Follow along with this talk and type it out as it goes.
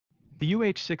The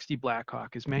UH-60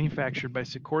 Blackhawk is manufactured by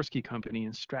Sikorsky Company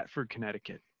in Stratford,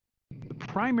 Connecticut. The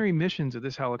primary missions of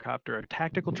this helicopter are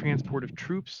tactical transport of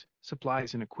troops,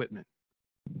 supplies, and equipment.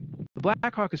 The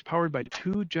Blackhawk is powered by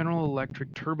two General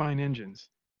Electric turbine engines.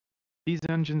 These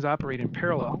engines operate in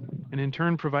parallel and in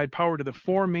turn provide power to the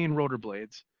four main rotor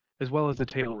blades, as well as the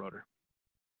tail rotor.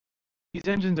 These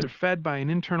engines are fed by an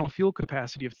internal fuel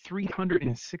capacity of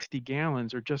 360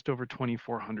 gallons, or just over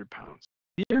 2,400 pounds.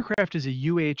 The aircraft is a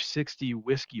UH-60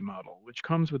 Whiskey model, which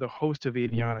comes with a host of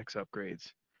avionics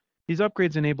upgrades. These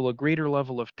upgrades enable a greater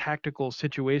level of tactical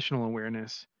situational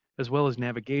awareness, as well as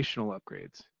navigational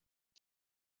upgrades.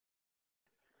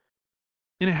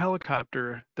 In a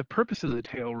helicopter, the purpose of the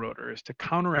tail rotor is to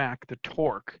counteract the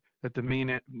torque that the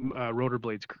main rotor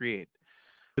blades create.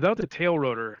 Without the tail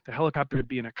rotor, the helicopter would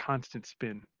be in a constant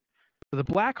spin. So the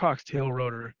Blackhawk's tail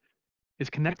rotor is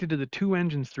connected to the two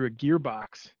engines through a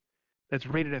gearbox that's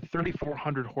rated at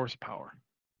 3,400 horsepower.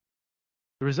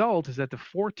 The result is that the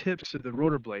four tips of the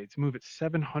rotor blades move at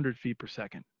 700 feet per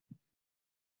second.